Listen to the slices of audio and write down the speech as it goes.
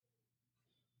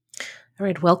All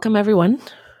right, welcome everyone.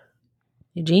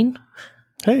 Eugene,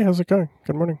 Hey, how's it going?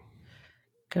 Good morning.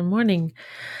 good morning.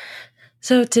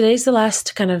 So today's the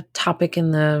last kind of topic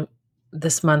in the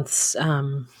this month's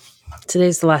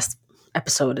today's the last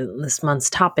episode in this month's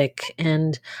topic,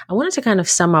 and I wanted to kind of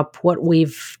sum up what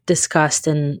we've discussed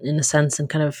in a sense, and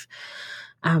kind of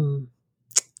um,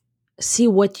 see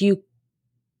what you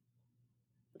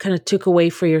kind of took away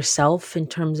for yourself in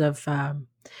terms of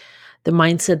the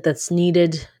mindset that's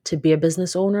needed to be a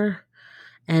business owner,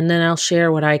 and then I'll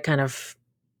share what I kind of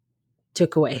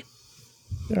took away.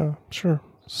 Yeah, sure.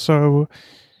 So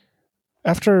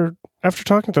after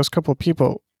talking to those couple of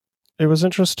people, it was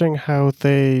interesting how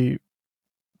they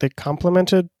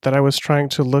complimented that I was trying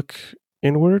to look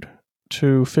inward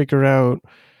to figure out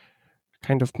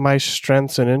kind of my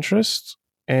strengths and interests,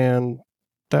 and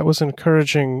that was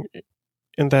encouraging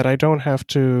in that I don't have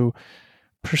to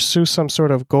pursue some sort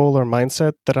of goal or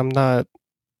mindset that I'm not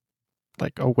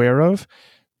like aware of,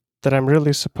 that I'm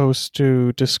really supposed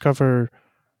to discover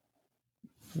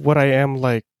what I am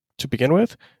like to begin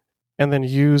with and then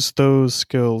use those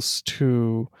skills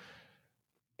to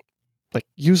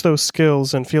use those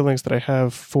skills and feelings that I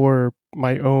have for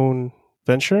my own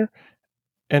venture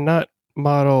and not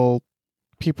model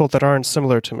people that aren't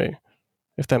similar to me,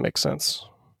 if that makes sense.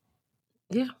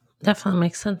 Yeah, definitely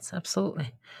makes sense.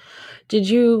 Absolutely. Did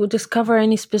you discover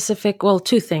any specific, well,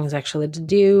 two things actually.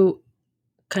 Did you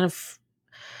kind of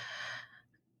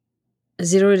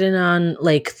zero in on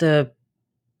like the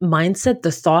mindset,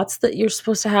 the thoughts that you're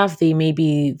supposed to have, the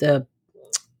maybe the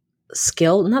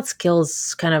skill, not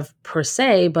skills kind of per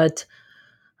se, but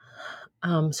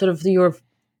sort of your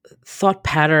thought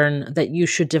pattern that you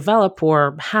should develop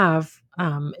or have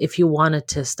if you wanted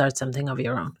to start something of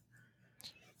your own?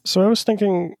 So I was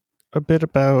thinking a bit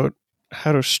about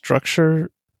how to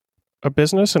structure a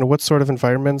business and what sort of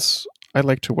environments I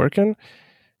like to work in.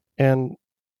 And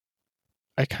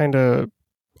I kind of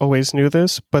always knew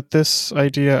this, but this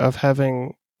idea of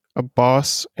having a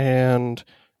boss and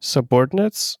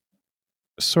subordinates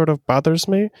sort of bothers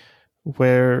me,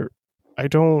 where I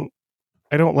don't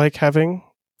I don't like having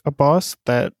a boss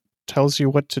that tells you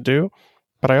what to do,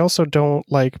 but I also don't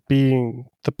like being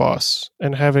the boss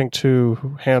and having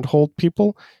to handhold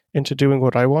people into doing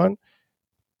what I want.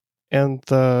 And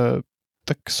the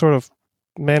sort of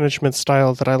management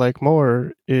style that I like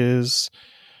more is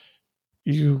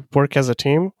you work as a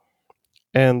team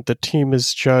and the team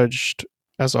is judged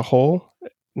as a whole,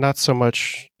 not so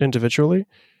much individually.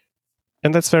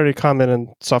 And that's very common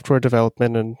in software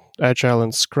development and agile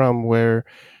and scrum, where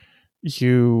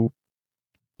you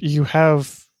you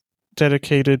have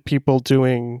dedicated people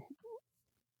doing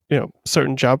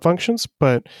certain job functions,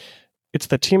 but it's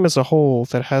the team as a whole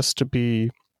that has to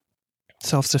be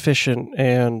self-sufficient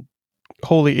and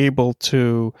wholly able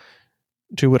to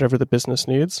do whatever the business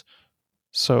needs.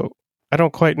 So I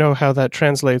don't quite know how that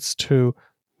translates to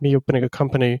me opening a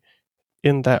company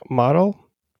in that model,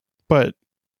 but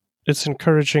it's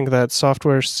encouraging that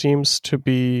software seems to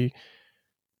be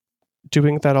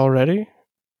doing that already.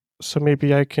 So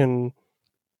maybe I can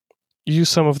use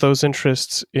some of those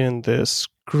interests in this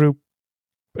group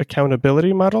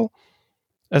accountability model,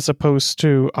 as opposed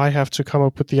to I have to come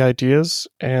up with the ideas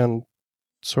and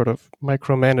sort of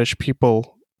micromanage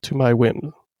people to my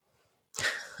whim.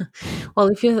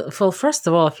 Well, first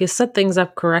of all, if you set things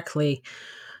up correctly,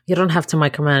 you don't have to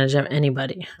micromanage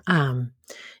anybody.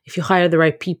 If you hire the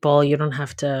right people, you don't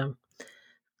have to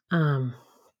um,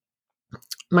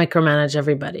 micromanage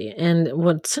everybody. And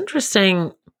what's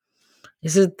interesting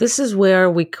is that this is where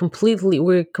we completely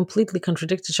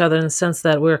contradict each other in the sense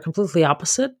that we're completely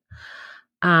opposite.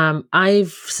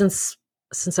 I've since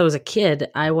I was a kid,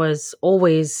 I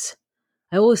always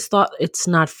thought it's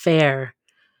not fair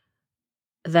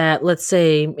that, let's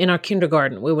say, in our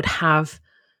kindergarten we would have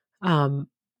um,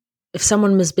 if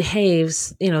someone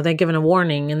misbehaves, they're given a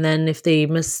warning, and then if they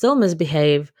still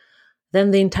misbehave,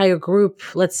 then the entire group,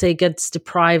 let's say, gets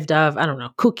deprived of, I don't know,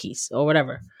 cookies or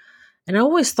whatever. And I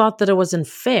always thought that it wasn't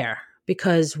fair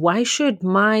because why should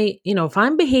if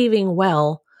I'm behaving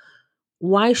well,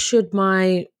 why should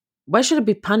it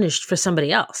be punished for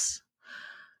somebody else?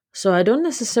 So I don't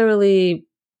necessarily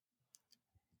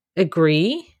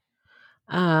agree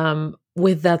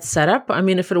with that setup. I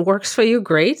mean, if it works for you,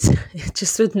 great. It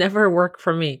just would never work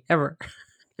for me ever.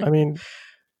 I mean,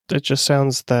 it just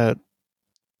sounds that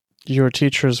your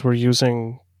teachers were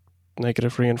using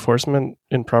negative reinforcement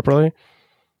improperly.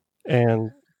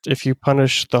 And if you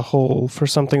punish the whole for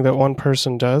something that one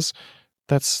person does,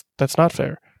 that's not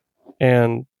fair.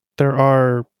 And there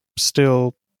are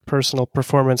still personal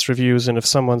performance reviews, and if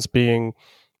someone's being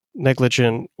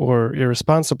negligent or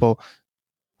irresponsible,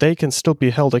 they can still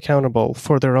be held accountable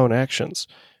for their own actions.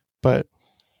 But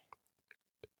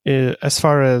as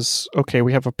far as, okay,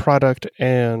 we have a product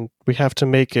and we have to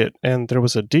make it and there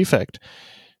was a defect,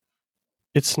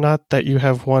 it's not that you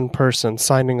have one person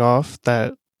signing off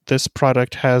that this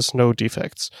product has no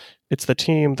defects. It's the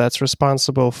team that's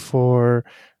responsible for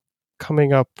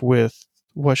coming up with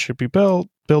what should be built,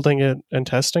 building it, and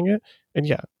testing it. And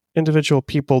yeah, individual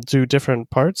people do different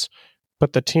parts,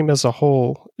 but the team as a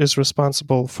whole is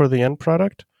responsible for the end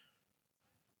product.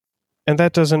 And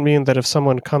that doesn't mean that if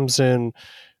someone comes in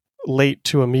late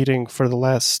to a meeting for the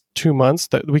last 2 months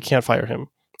that we can't fire him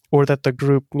or that the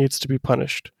group needs to be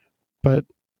punished. But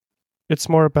it's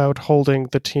more about holding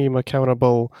the team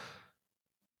accountable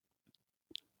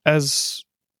as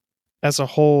a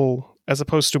whole, as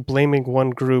opposed to blaming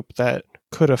one group that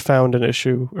could have found an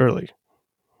issue early.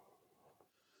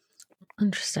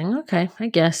 Interesting. Okay, I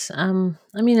guess. I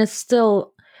mean, it's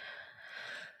still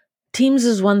teams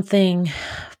is one thing,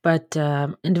 but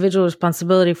individual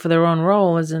responsibility for their own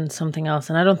role is in something else.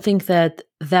 And I don't think that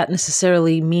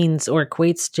necessarily means or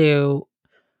equates to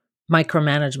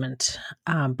micromanagement.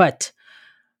 But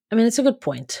I mean, it's a good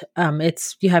point.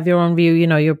 It's you have your own view.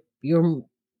 You're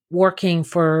working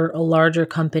for a larger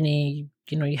company.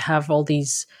 You have all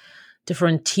these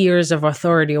different tiers of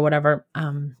authority or whatever.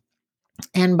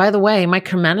 And by the way,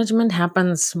 micromanagement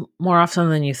happens more often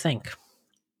than you think.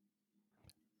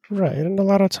 Right. And a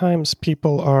lot of times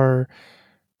people are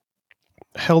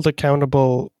held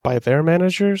accountable by their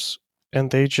managers and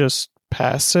they just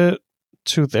pass it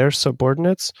to their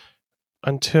subordinates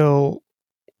until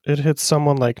it hits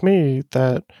someone like me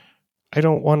that I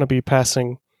don't want to be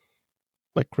passing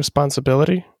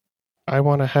responsibility. I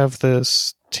want to have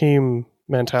this team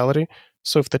mentality.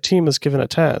 So if the team is given a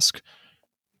task,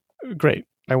 great.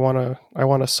 I want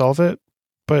to solve it,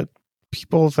 but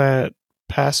people that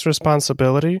pass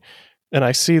responsibility, and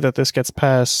I see that this gets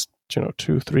passed,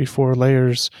 2, 3, 4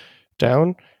 layers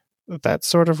down, that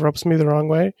sort of rubs me the wrong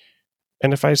way.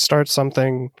 And if I start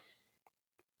something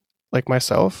like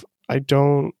myself, I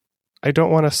don't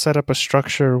want to set up a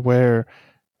structure where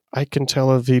I can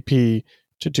tell a VP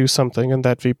to do something and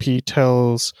that VP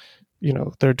tells,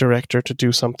 their director to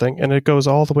do something and it goes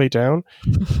all the way down.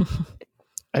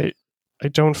 I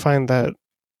don't find that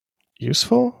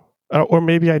useful. Or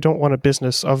maybe I don't want a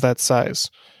business of that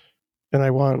size. And I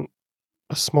want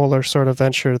a smaller sort of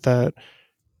venture that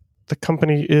the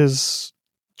company is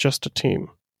just a team.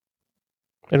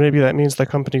 And maybe that means the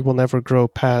company will never grow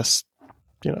past,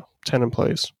 10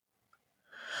 employees.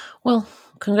 Well,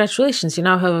 congratulations. You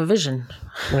now have a vision.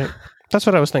 Right. That's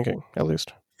what I was thinking, at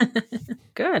least.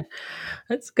 Good.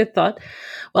 That's a good thought.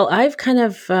 Well, I've kind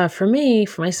of, for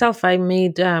myself, I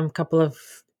made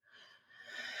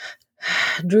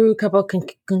drew a couple of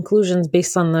conclusions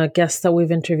based on the guests that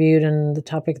we've interviewed and the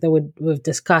topic that we've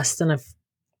discussed. And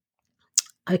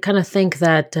I kind of think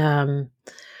that,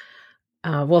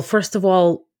 well, first of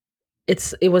all,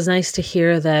 it was nice to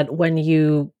hear that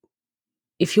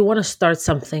if you want to start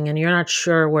something and you're not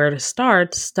sure where to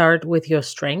start with your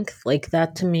strength. Like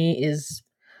that to me is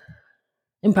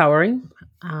empowering.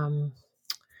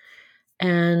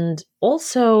 And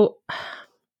also,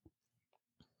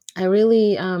 I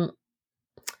really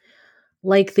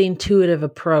like the intuitive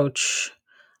approach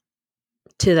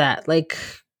to that. Like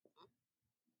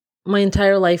my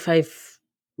entire life, I've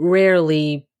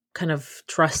rarely kind of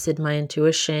trusted my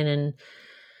intuition,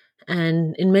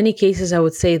 and in many cases, I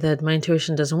would say that my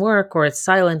intuition doesn't work or it's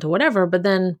silent or whatever. But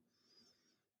then,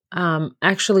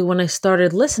 actually, when I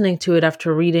started listening to it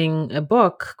after reading a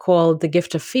book called The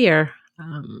Gift of Fear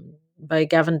by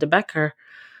Gavin de Becker,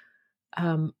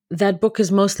 that book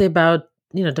is mostly about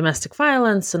domestic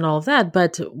violence and all of that.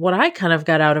 But what I kind of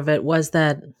got out of it was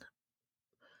that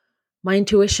my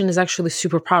intuition is actually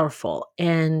super powerful,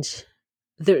 and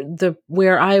the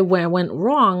where I went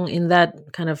wrong in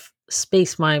that kind of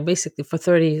space, basically for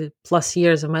 30 plus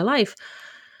years of my life,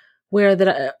 where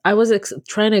that I was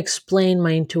trying to explain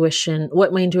my intuition,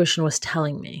 what my intuition was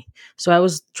telling me. So I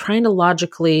was trying to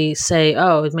logically say,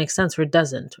 oh, it makes sense or it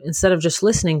doesn't, instead of just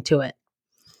listening to it.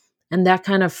 And that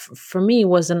kind of, for me,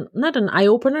 was not an eye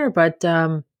opener, but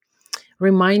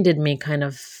reminded me kind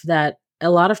of that a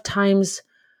lot of times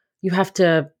you have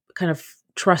to kind of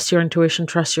trust your intuition,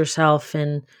 trust yourself,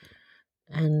 and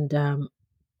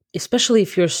especially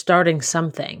if you're starting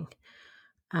something,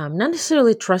 not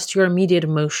necessarily trust your immediate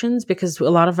emotions, because a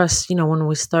lot of us, when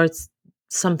we start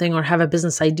something or have a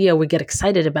business idea, we get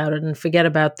excited about it and forget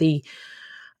about the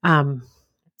kind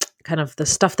of the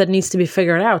stuff that needs to be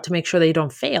figured out to make sure that you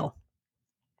don't fail.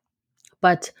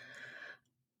 But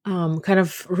kind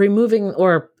of removing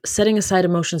or setting aside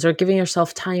emotions or giving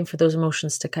yourself time for those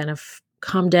emotions to kind of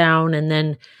calm down, and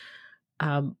then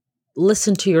um,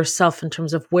 listen to yourself in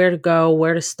terms of where to go,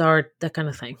 where to start, that kind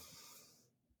of thing.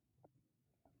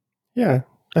 Yeah,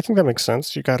 I think that makes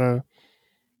sense. You gotta,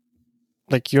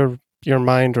 like, your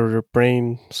mind or your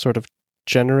brain sort of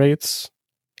generates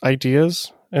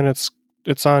ideas, and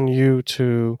it's on you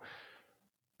to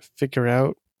figure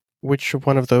out which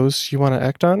one of those you want to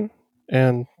act on,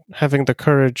 and having the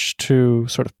courage to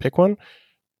sort of pick one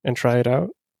and try it out.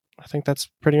 I think that's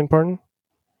pretty important.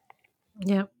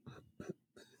 Yeah.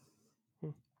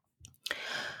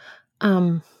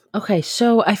 Okay,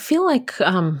 so I feel like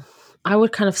I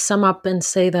would kind of sum up and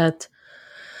say that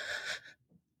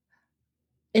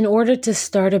in order to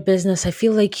start a business, I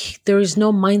feel like there is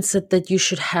no mindset that you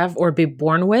should have or be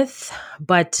born with,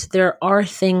 but there are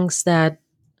things that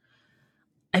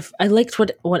I liked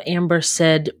what Amber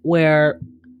said, where,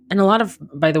 and a lot of,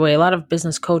 by the way, a lot of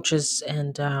business coaches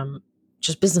and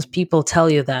just business people tell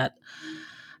you that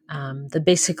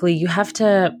basically you have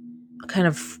to kind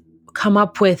of come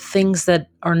up with things that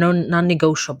are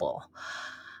non-negotiable,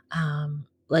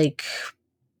 like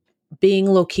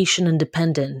being location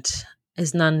independent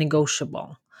is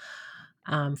non-negotiable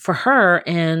for her,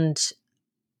 and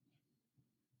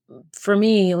for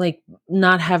me, like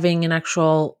not having an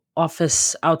actual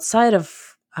office outside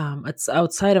of it's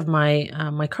outside of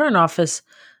my current office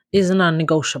is a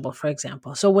non-negotiable, for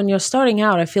example. So when you're starting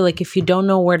out, I feel like if you don't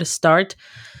know where to start,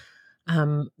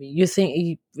 you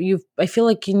think you I feel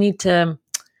like you need to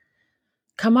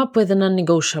come up with a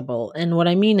non-negotiable. And what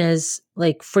I mean is,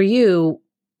 like, for you,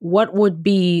 what would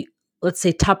be, let's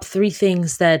say, top 3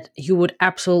 things that you would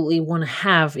absolutely want to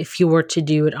have if you were to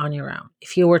do it on your own,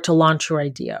 if you were to launch your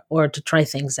idea or to try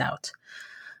things out,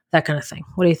 that kind of thing.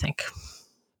 What do you think?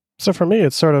 So for me,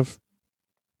 it's sort of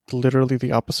literally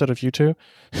the opposite of you two.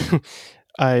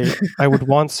 I would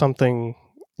want something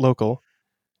local,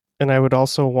 and I would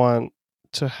also want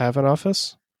to have an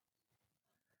office.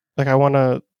 Like, I want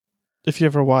to, if you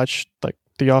ever watched like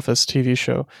the Office TV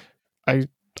show, I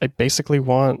I basically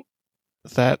want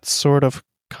that sort of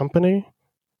company,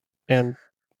 and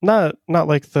not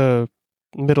like the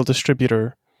middle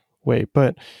distributor way,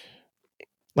 but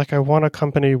like I want a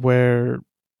company where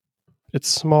it's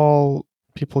small,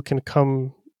 people can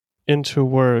come into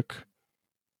work,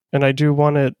 and I do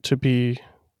want it to be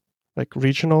like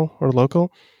regional or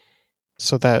local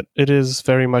so that it is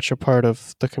very much a part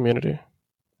of the community.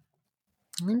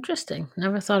 Interesting.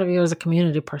 Never thought of you as a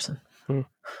community person. Hmm.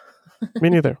 Me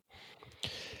neither.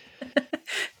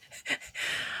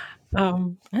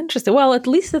 Interesting. Well, at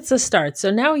least it's a start.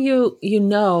 So now you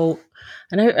know,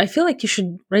 and I feel like you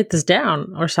should write this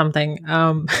down or something.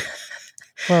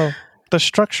 Well, the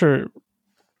structure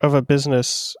of a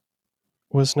business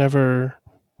was never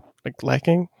like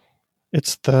lacking.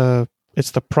 It's the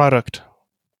product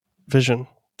vision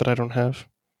that I don't have.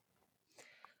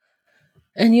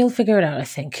 And you'll figure it out. I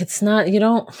think it's not. You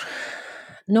don't.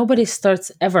 Nobody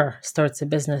ever starts a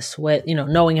business with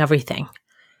knowing everything.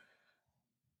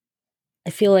 I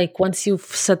feel like once you've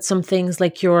set some things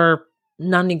like your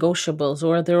non-negotiables,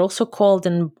 or they're also called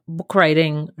in book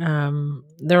writing,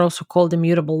 they're also called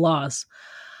immutable laws.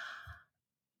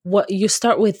 What you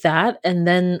start with that, and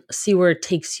then see where it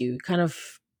takes you. Kind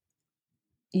of,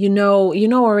 you know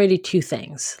already 2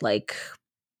 things, like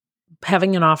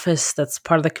having an office that's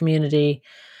part of the community,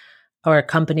 or a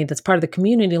company that's part of the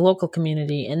community, local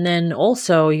community. And then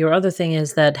also your other thing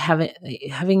is that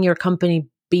having your company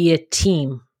be a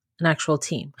team, an actual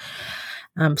team.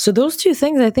 So those 2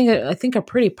 things I think are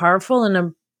pretty powerful and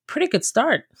a pretty good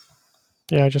start.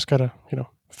 Yeah, I just gotta,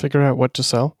 figure out what to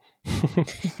sell.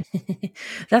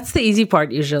 That's the easy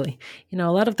part usually. A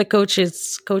lot of the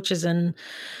coaches and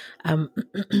um,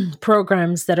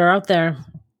 programs that are out there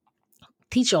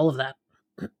teach all of that.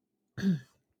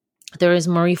 There is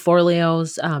Marie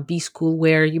Forleo's B School,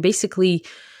 where you basically,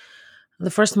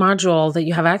 the first module that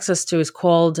you have access to is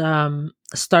called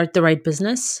Start the Right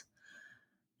Business.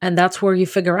 And that's where you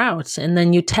figure out, and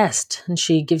then you test. And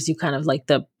she gives you kind of like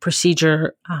the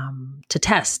procedure to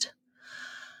test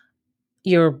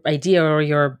your idea or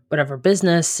your whatever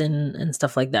business and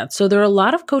stuff like that. So there are a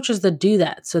lot of coaches that do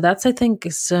that. So that's, I think,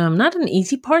 is not an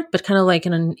easy part, but kind of like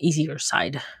an easier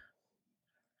side.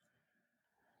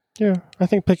 Yeah, I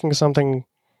think picking something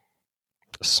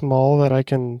small that I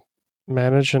can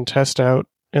manage and test out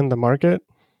in the market.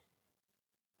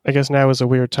 I guess now is a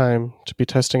weird time to be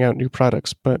testing out new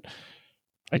products, but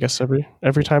I guess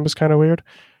every time is kind of weird.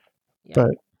 Yeah.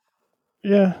 But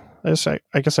yeah,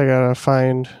 I guess I gotta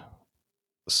find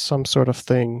some sort of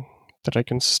thing that I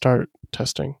can start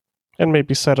testing. and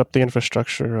maybe set up the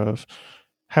infrastructure of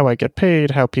how I get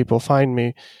paid, how people find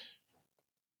me,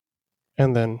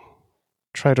 and then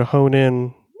try to hone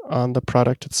in on the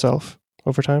product itself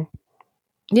over time.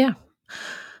 Yeah.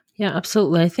 Yeah,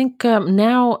 absolutely. I think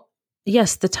now,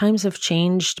 yes, the times have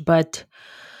changed, but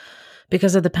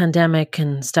because of the pandemic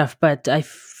and stuff, but I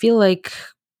feel like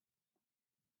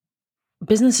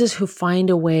businesses who find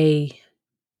a way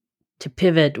to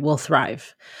pivot will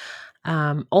thrive.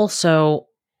 Also,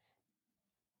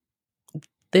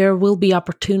 there will be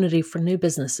opportunity for new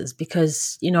businesses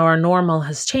because, our normal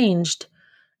has changed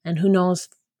and who knows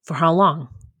for how long.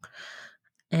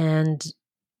 And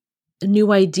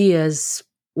new ideas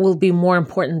will be more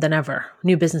important than ever,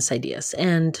 new business ideas.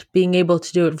 And being able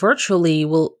to do it virtually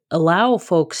will allow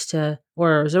folks to,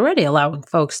 or is already allowing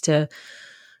folks to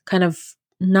kind of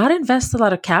not invest a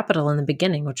lot of capital in the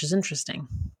beginning, which is interesting.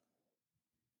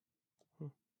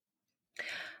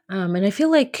 And I feel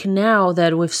like now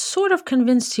that we've sort of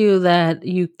convinced you that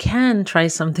you can try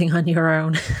something on your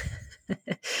own,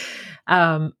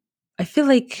 I feel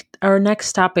like our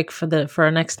next topic for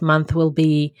our next month will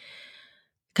be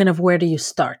kind of where do you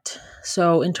start?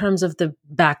 So in terms of the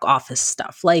back office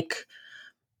stuff, like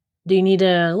do you need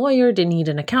a lawyer? Do you need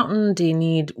an accountant?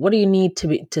 What do you need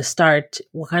to start?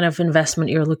 What kind of investment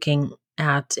you're looking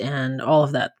at and all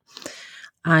of that.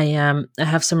 I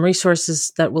have some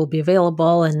resources that will be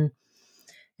available and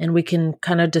we can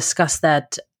kind of discuss the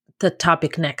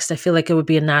topic next. I feel like it would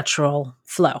be a natural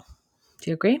flow.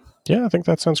 Do you agree? Yeah, I think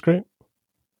that sounds great.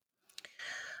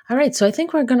 All right, so I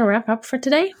think we're going to wrap up for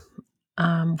today.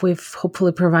 We've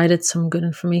hopefully provided some good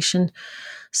information,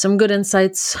 some good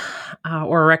insights,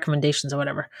 or recommendations or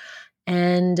whatever.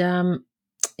 And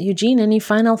Eugene, any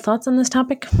final thoughts on this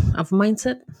topic of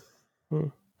mindset?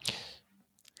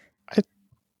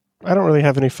 I don't really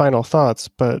have any final thoughts,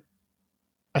 but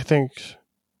I think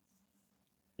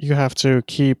you have to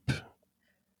keep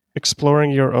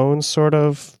exploring your own sort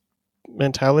of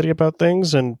mentality about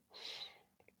things and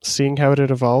seeing how it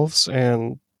evolves,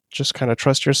 and just kind of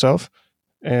trust yourself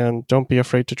and don't be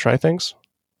afraid to try things.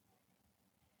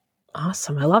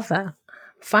 Awesome. I love that.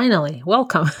 Finally,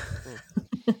 welcome.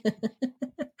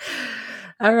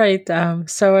 All right.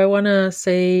 So I want to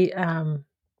say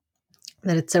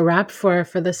that it's a wrap for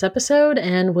this episode,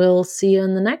 and we'll see you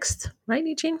in the next, right,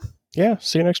 Eugene? Yeah,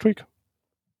 see you next week.